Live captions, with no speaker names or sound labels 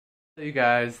You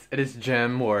guys, it is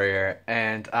Gem Warrior,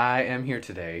 and I am here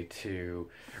today to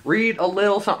read a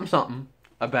little something something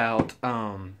about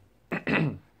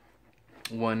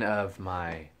one of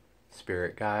my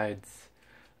spirit guides.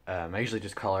 I usually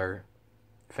just call her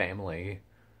family,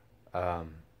 or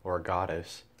a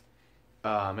goddess.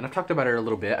 And I've talked about her a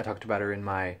little bit. I talked about her in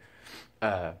my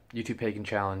YouTube Pagan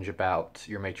Challenge about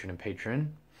your matron and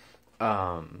patron,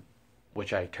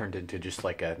 which I turned into just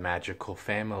like a magical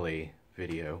family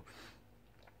video.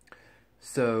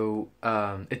 So,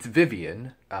 it's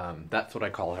Vivian, that's what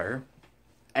I call her,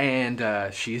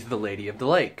 and, she's the Lady of the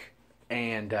Lake,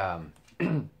 and,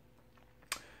 you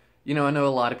know, I know a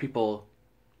lot of people,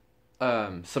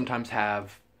 sometimes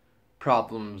have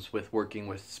problems with working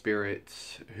with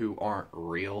spirits who aren't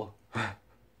real,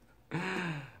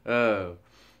 or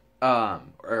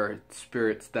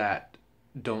spirits that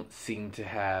don't seem to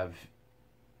have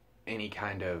any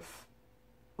kind of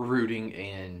rooting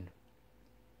in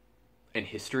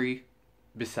history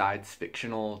besides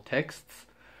fictional texts.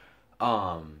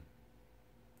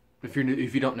 If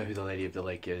you don't know who the Lady of the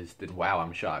Lake is, then wow,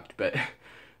 I'm shocked. But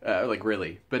like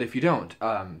really. But if you don't,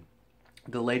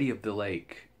 the Lady of the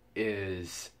Lake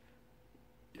is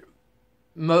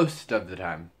most of the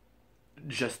time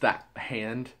just that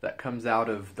hand that comes out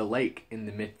of the lake in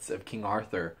the midst of King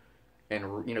Arthur,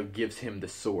 and gives him the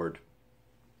sword.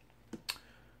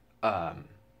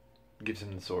 Gives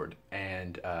him the sword,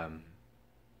 and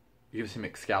gives him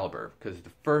Excalibur, because the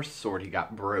first sword he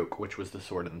got broke, which was the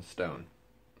sword in stone.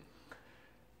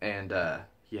 And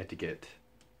he had to get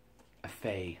a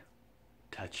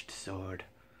Fey-touched sword.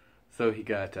 So he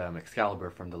got Excalibur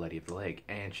from the Lady of the Lake,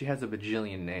 and she has a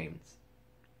bajillion names.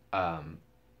 A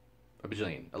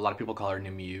bajillion. A lot of people call her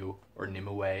Nimue or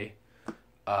Nimue.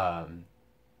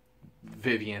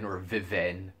 Vivian or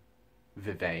Vivain.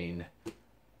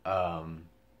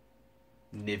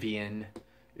 Nivian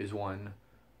is one.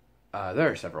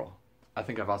 There are several. I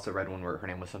think I've also read one where her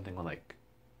name was something like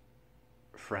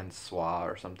Francois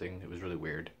or something. It was really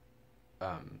weird.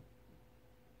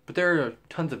 But there are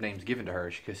tons of names given to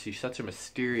her because she's such a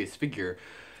mysterious figure.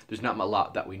 There's not a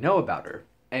lot that we know about her.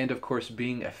 And of course,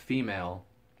 being a female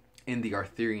in the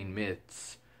Arthurian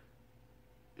myths,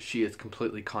 she is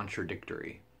completely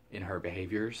contradictory in her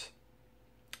behaviors,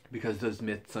 because those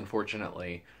myths,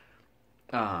 unfortunately,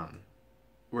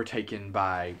 were taken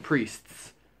by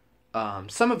priests,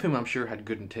 some of whom I'm sure had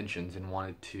good intentions and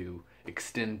wanted to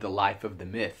extend the life of the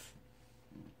myth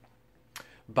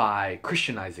by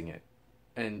Christianizing it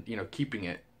and, keeping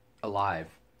it alive.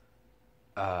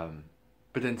 But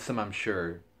then some, I'm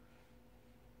sure,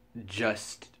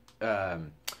 just,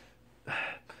 some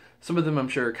of them, I'm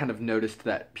sure, kind of noticed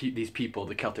that these people,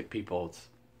 the Celtic peoples,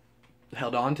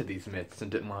 held on to these myths and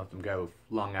didn't let them go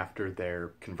long after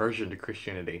their conversion to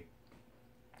Christianity,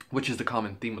 which is the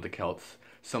common theme of the Celts.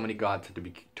 So many gods had to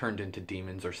be turned into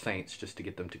demons or saints just to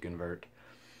get them to convert.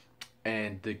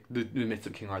 And the myths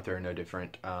of King Arthur are no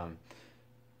different.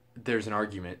 There's an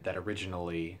argument that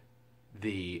originally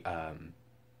the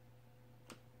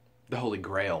Holy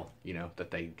Grail,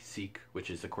 that they seek, which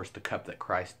is, of course, the cup that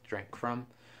Christ drank from,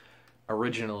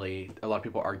 originally, a lot of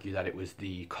people argue that it was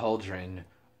the cauldron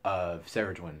of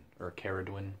Ceridwen, or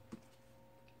Caradwen.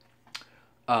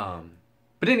 But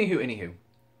anywho,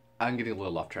 I'm getting a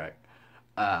little off track.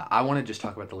 I want to just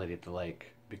talk about the Lady of the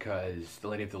Lake, because the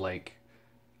Lady of the Lake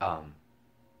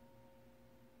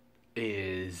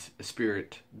is a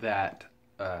spirit that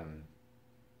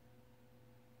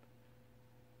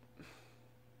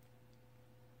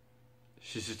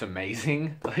she's just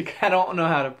amazing. Like, I don't know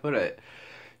how to put it.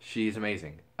 She's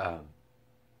amazing.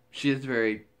 She is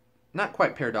very, not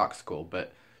quite paradoxical,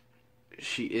 but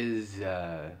she is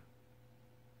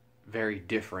very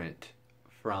different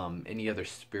from any other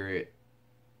spirit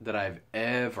that I've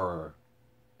ever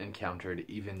encountered,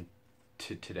 even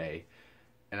to today.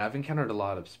 And I've encountered a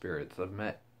lot of spirits. I've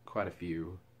met quite a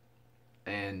few,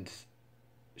 and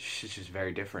she's just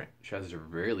very different. She has a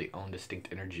really own distinct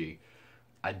energy.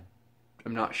 I'm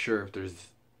not sure if there's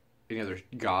any other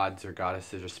gods or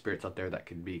goddesses or spirits out there that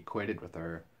could be equated with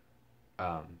her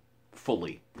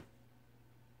fully.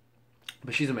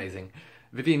 But she's amazing.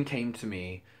 Vivian came to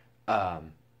me,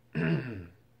 I'm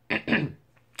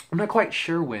not quite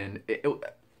sure when,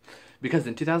 because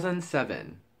in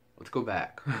 2007, let's go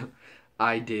back,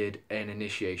 I did an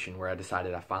initiation where I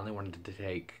decided I finally wanted to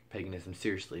take paganism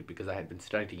seriously, because I had been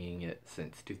studying it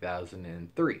since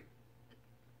 2003.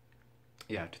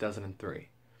 Yeah, 2003.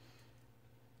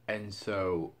 And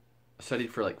so, I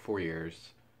studied for like 4 years,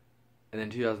 and then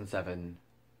in 2007,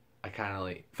 I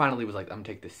finally was like, I'm gonna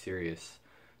take this serious.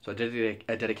 So I did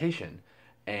a dedication,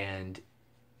 and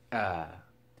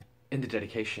in the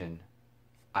dedication,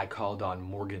 I called on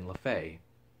Morgan Le Fay,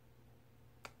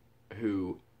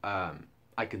 who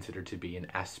I consider to be an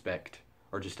aspect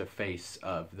or just a face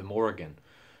of the Morgan.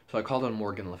 So I called on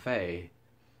Morgan Le Fay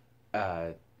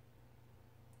as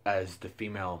the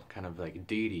female kind of like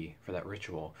deity for that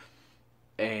ritual,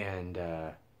 and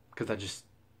because I just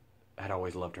had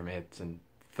always loved her myths and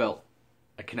felt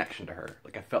a connection to her.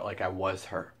 Like I felt like I was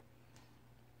her.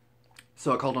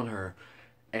 So I called on her,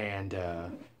 and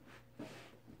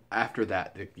after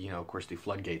that, of course, the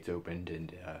floodgates opened,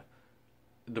 and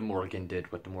the Morgan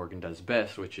did what the Morgan does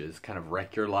best, which is kind of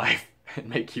wreck your life and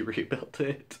make you rebuild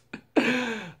it.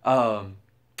 But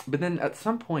then at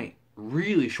some point,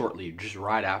 really shortly, just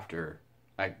right after,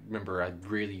 I remember I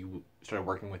really started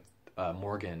working with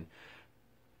Morgan,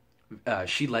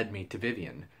 she led me to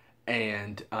Vivian,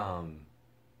 and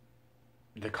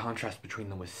the contrast between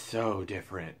them was so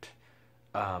different.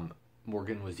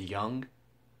 Morgan was young,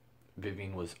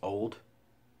 Vivian was old,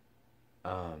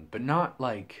 but not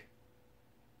like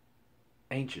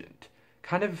ancient,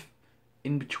 kind of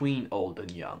in between old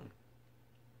and young.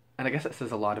 And I guess that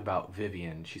says a lot about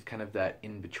Vivian. She's kind of that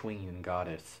in-between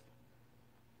goddess.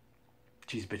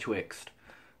 She's betwixt.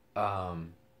 Because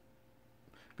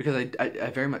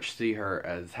I very much see her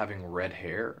as having red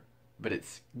hair, but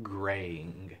it's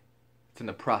graying. It's in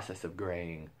the process of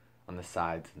graying on the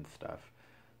sides and stuff.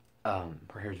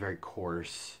 Her hair is very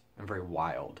coarse and very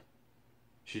wild.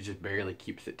 She just barely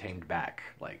keeps it tamed back,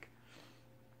 like.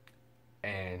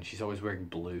 And she's always wearing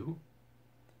blue.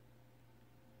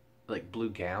 Like blue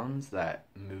gowns that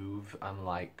move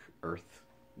unlike earth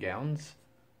gowns.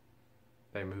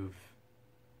 They move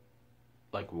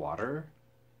like water.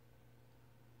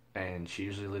 And she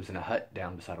usually lives in a hut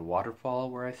down beside a waterfall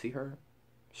where I see her,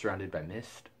 surrounded by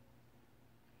mist.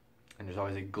 And there's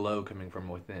always a glow coming from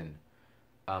within.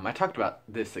 I talked about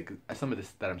this, some of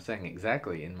this that I'm saying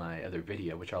exactly in my other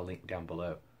video, which I'll link down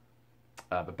below,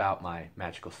 about my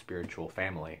magical spiritual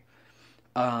family.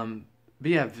 But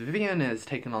yeah, Vivian has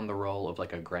taken on the role of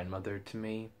like a grandmother to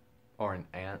me, or an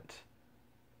aunt,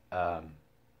 or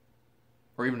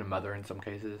even a mother in some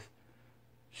cases.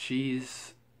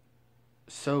 She's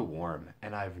so warm,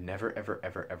 and I've never, ever,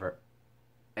 ever, ever,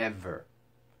 ever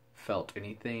felt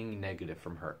anything negative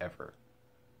from her, ever.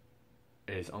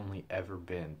 It has only ever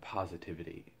been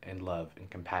positivity and love and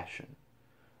compassion.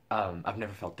 I've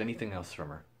never felt anything else from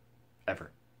her,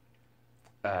 ever.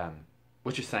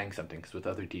 Which is saying something, because with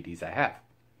other deities I have.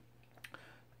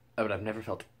 But I've never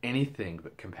felt anything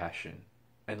but compassion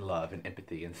and love and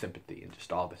empathy and sympathy and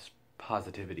just all this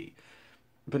positivity.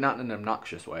 But not in an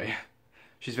obnoxious way.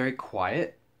 She's very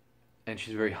quiet, and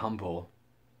she's very humble.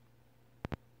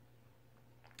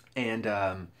 And,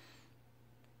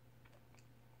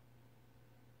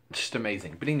 just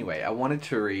amazing. But anyway, I wanted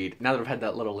to read, now that I've had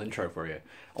that little intro for you,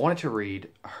 I wanted to read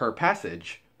her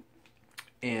passage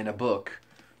in a book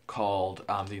called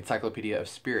The Encyclopedia of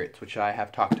Spirits, which I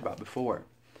have talked about before,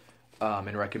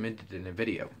 and recommended in a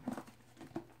video.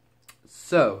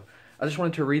 So, I just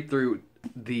wanted to read through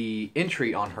the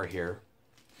entry on her here,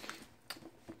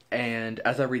 and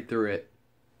as I read through it,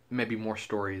 maybe more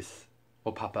stories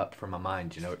will pop up from my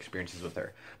mind, experiences with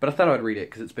her. But I thought I would read it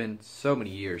because it's been so many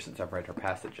years since I've read her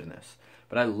passage in this.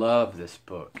 But I love this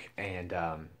book, and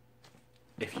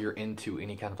if you're into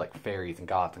any kind of like fairies and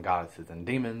gods and goddesses and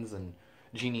demons and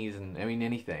genies and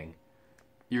anything,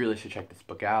 you really should check this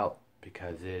book out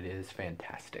because it is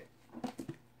fantastic.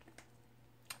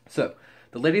 So,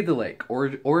 the Lady of the Lake,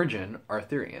 origin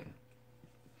Arthurian.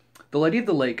 The Lady of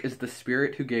the Lake is the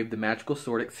spirit who gave the magical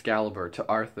sword Excalibur to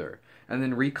Arthur, and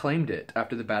then reclaimed it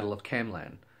after the Battle of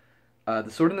Camlan. The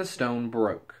sword in the stone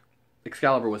broke.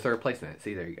 Excalibur was her replacement.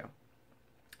 See, there you go.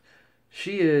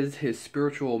 She is his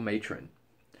spiritual matron.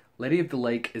 Lady of the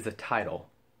Lake is a title.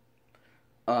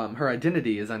 Her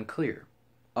identity is unclear.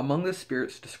 Among the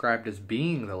spirits described as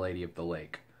being the Lady of the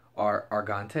Lake are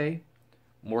Argante,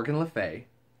 Morgan Le Fay,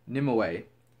 Nimue,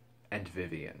 and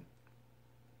Vivian.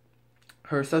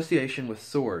 Her association with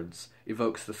swords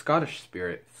evokes the Scottish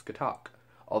spirit Skatok,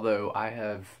 although I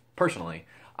have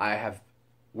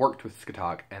worked with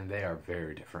Skatok, and they are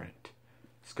very different.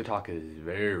 Skatok is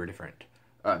very different,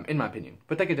 in my opinion.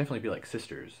 But they could definitely be like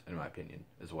sisters, in my opinion,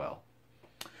 as well.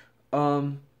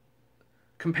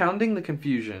 Compounding the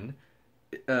confusion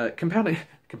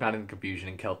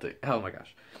in Celtic. Oh my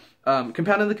gosh.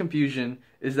 Compounding the confusion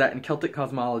is that in Celtic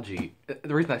cosmology,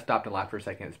 the reason I stopped and laughed for a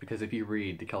second is because if you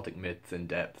read the Celtic myths in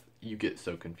depth, you get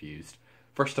so confused.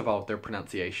 First of all, with their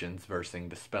pronunciations versus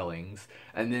the spellings,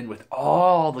 and then with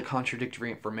all the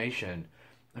contradictory information.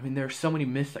 There are so many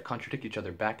myths that contradict each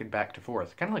other back and back to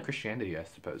forth. Kind of like Christianity, I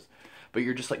suppose. but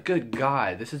you're just like, good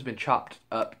God, this has been chopped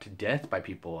up to death by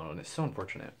people, and it's so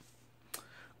unfortunate.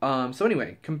 So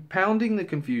anyway, compounding the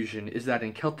confusion is that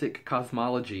in Celtic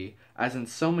cosmology, as in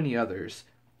so many others,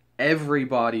 every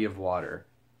body of water,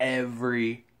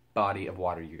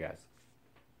 you guys,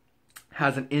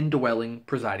 has an indwelling,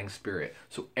 presiding spirit.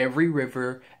 So every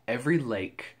river, every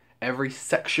lake, every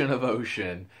section of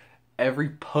ocean, every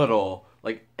puddle,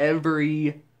 like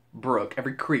every brook,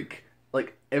 every creek,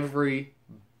 like every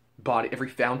body, every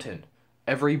fountain,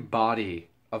 every body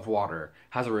of water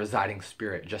has a residing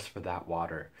spirit just for that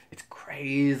water. It's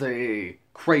crazy,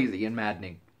 crazy and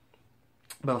maddening,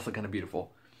 but also kind of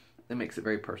beautiful. It makes it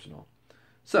very personal.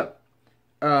 So,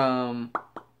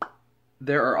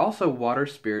 there are also water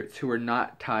spirits who are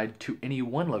not tied to any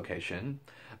one location,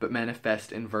 but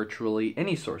manifest in virtually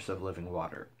any source of living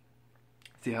water.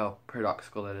 See how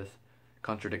paradoxical that is?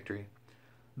 Contradictory.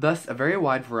 Thus, a very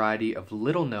wide variety of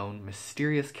little-known,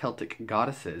 mysterious Celtic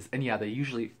goddesses, and yeah, they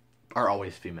usually are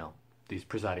always female, these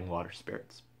presiding water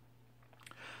spirits.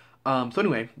 So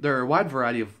anyway, there are a wide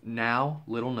variety of now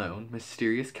little-known,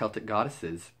 mysterious Celtic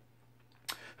goddesses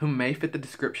who may fit the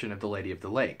description of the Lady of the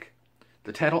Lake.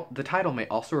 The title may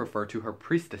also refer to her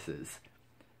priestesses.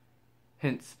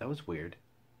 Hence, that was weird.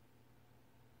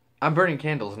 I'm burning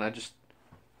candles and I just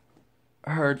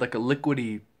heard like a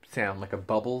liquidy sound, like a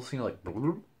bubbles, like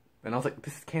bloop, and I was like,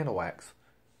 this is candle wax.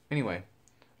 Anyway,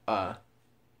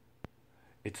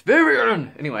 it's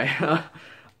Vivian! Anyway,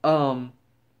 so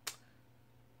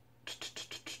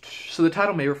the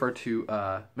title may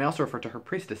also refer to her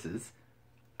priestesses,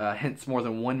 hence more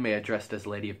than one may addressed as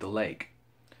Lady of the Lake,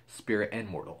 spirit and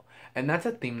mortal. And that's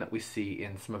a theme that we see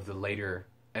in some of the later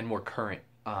and more current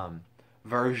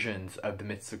versions of the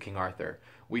myths of King Arthur.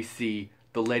 We see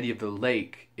the Lady of the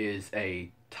Lake is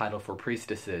a title for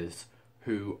priestesses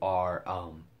who are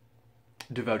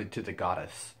devoted to the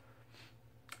goddess.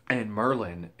 And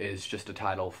Merlin is just a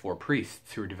title for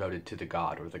priests who are devoted to the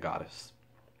god or the goddess.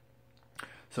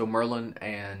 So Merlin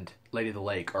and Lady of the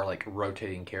Lake are like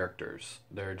rotating characters.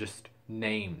 They're just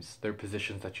names. They're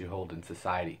positions that you hold in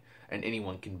society. And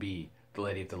anyone can be the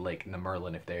Lady of the Lake and the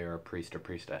Merlin if they are a priest or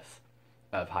priestess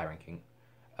of high-ranking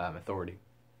authority.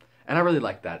 And I really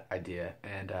like that idea,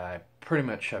 and I pretty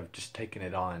much have just taken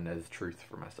it on as truth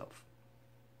for myself.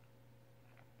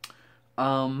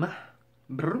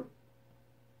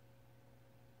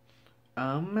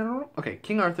 Okay,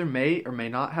 King Arthur may or may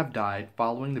not have died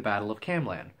following the Battle of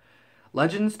Camlan.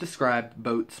 Legends describe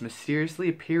boats mysteriously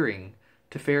appearing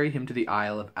to ferry him to the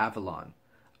Isle of Avalon,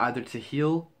 either to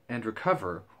heal and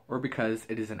recover, or because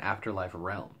it is an afterlife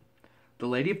realm. The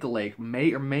Lady of the Lake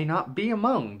may or may not be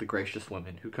among the gracious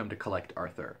women who come to collect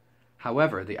Arthur.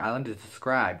 However, the island is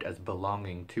described as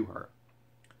belonging to her.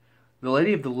 The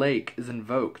Lady of the Lake is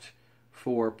invoked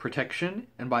for protection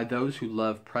and by those who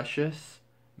love precious,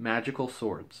 magical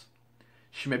swords.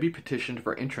 She may be petitioned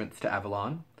for entrance to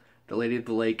Avalon. The Lady of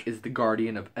the Lake is the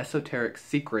guardian of esoteric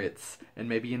secrets and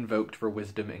may be invoked for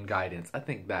wisdom and guidance. I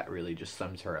think that really just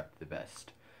sums her up the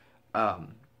best.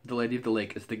 The Lady of the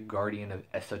Lake is the guardian of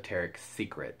esoteric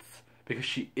secrets because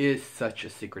she is such a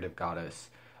secretive goddess.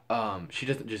 She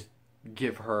doesn't just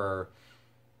give her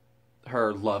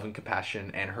love and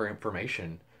compassion and her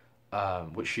information,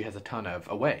 which she has a ton of,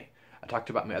 away. I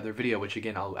talked about in my other video, which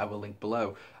again I will link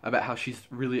below, about how she's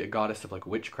really a goddess of like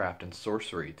witchcraft and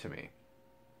sorcery to me.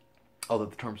 Although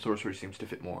the term sorcery seems to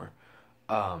fit more.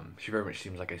 She very much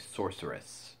seems like a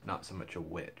sorceress, not so much a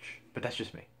witch. But that's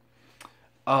just me.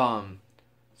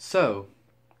 So,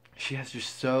 she has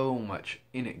just so much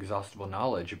inexhaustible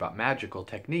knowledge about magical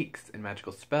techniques and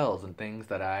magical spells and things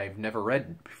that I've never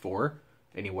read before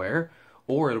anywhere.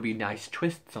 Or it'll be nice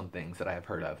twists on things that I have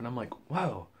heard of. And I'm like,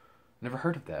 whoa, never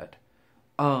heard of that.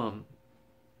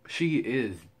 She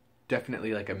is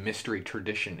definitely like a mystery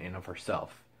tradition in of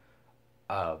herself.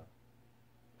 I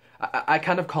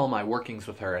kind of call my workings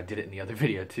with her, I did it in the other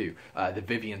video too, the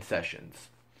Vivian sessions.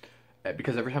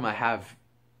 Because every time I have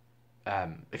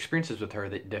experiences with her,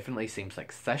 that definitely seems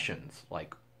like sessions,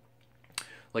 like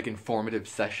informative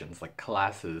sessions, like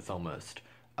classes almost.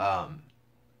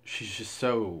 She's just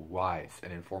so wise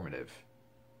and informative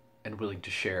and willing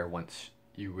to share once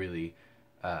you really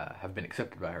have been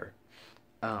accepted by her.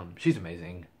 She's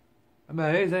amazing.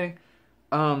 Amazing.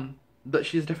 But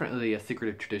she's definitely a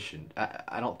secretive tradition.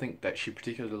 I don't think that she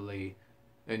particularly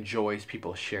enjoys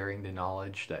people sharing the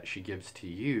knowledge that she gives to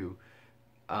you,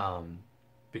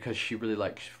 because she really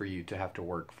likes for you to have to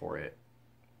work for it.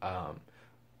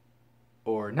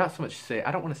 Or not so much say,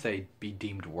 I don't want to say be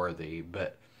deemed worthy,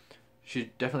 but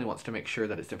she definitely wants to make sure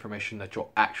that it's information that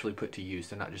you'll actually put to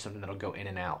use and not just something that'll go in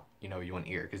and out, you know, you want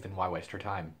ear, because then why waste her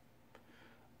time?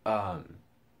 Um,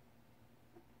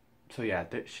 so yeah,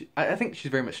 I think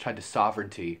she's very much tied to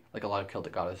sovereignty, like a lot of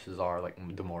Celtic goddesses are, like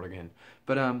the Morrigan.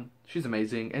 But she's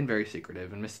amazing and very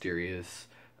secretive and mysterious.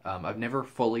 I've never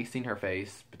fully seen her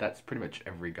face, but that's pretty much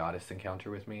every goddess encounter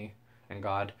with me and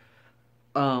God.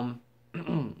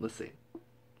 Let's see.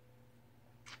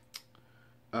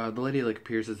 The Lady of the Lake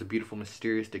appears as a beautiful,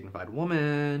 mysterious, dignified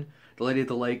woman. The Lady of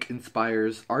the Lake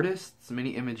inspires artists.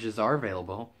 Many images are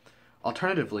available.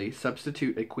 Alternatively,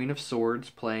 substitute a Queen of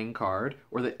Swords playing card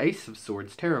or the Ace of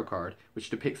Swords tarot card, which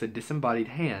depicts a disembodied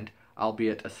hand,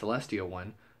 albeit a celestial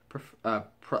one,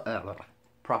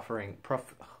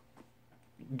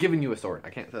 giving you a sword. I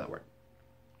can't say that word.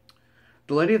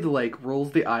 The Lady of the Lake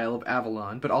rules the Isle of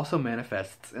Avalon, but also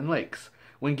manifests in lakes.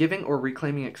 When giving or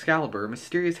reclaiming Excalibur, a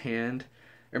mysterious hand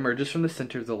emerges from the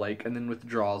center of the lake and then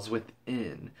withdraws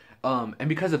within. And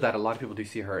because of that, a lot of people do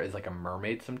see her as like a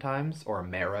mermaid sometimes, or a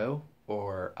marrow,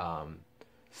 or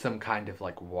some kind of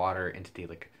like water entity,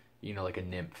 like, you know, like a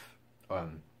nymph,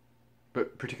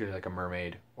 but particularly like a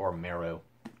mermaid or a marrow,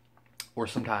 or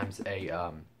sometimes a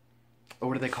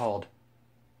what are they called?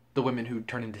 The women who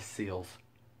turn into seals.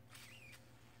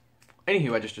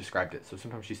 Anywho, I just described it, so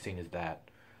sometimes she's seen as that.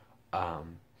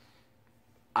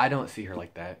 I don't see her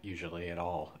like that usually at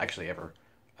all, actually ever.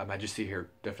 I just see her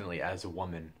definitely as a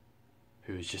woman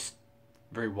who is just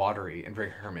very watery and very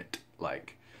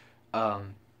hermit-like.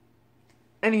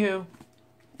 Anywho,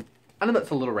 I know that's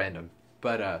a little random,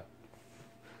 but I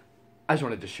just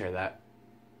wanted to share that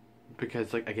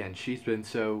because, like, again, she's been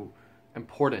so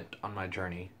important on my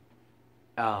journey,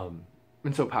 and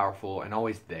so powerful and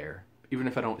always there, even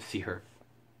if I don't see her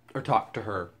or talk to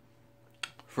her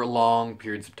for long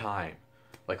periods of time,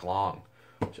 like long.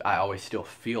 I always still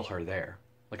feel her there.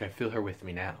 Like I feel her with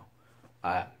me now.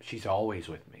 She's always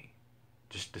with me.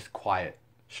 Just this quiet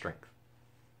strength.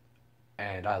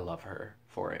 And I love her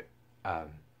for it.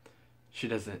 She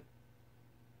doesn't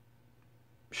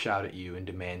shout at you and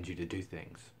demand you to do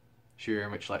things. She very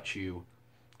much lets you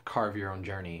carve your own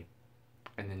journey,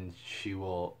 and then she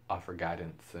will offer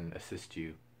guidance and assist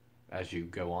you as you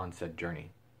go on said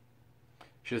journey.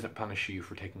 She doesn't punish you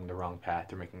for taking the wrong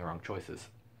path or making the wrong choices.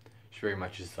 She very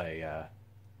much is a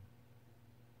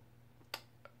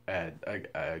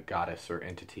goddess or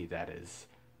entity that is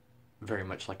very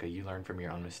much like a you learn from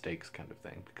your own mistakes kind of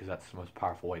thing, because that's the most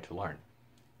powerful way to learn.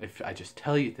 If I just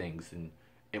tell you things, then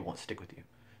it won't stick with you.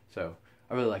 So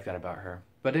I really like that about her.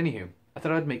 But anywho, I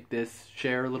thought I'd make this,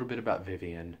 share a little bit about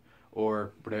Vivian,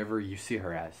 or whatever you see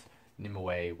her as,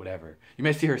 Nimue, whatever. You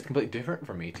may see her as completely different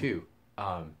from me too.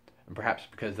 And perhaps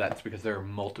because there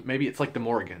are maybe it's like the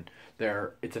Morrigan.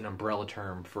 It's an umbrella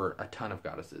term for a ton of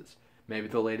goddesses. Maybe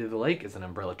the Lady of the Lake is an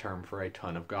umbrella term for a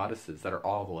ton of goddesses that are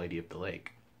all the Lady of the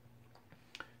Lake.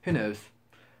 Who knows?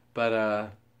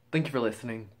 But thank you for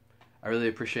listening. I really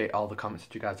appreciate all the comments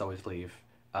that you guys always leave.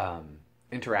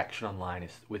 Interaction online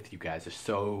with you guys is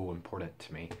so important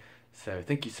to me. So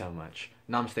thank you so much.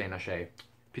 Namaste and Ashe.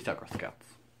 Peace out, Girl Scouts.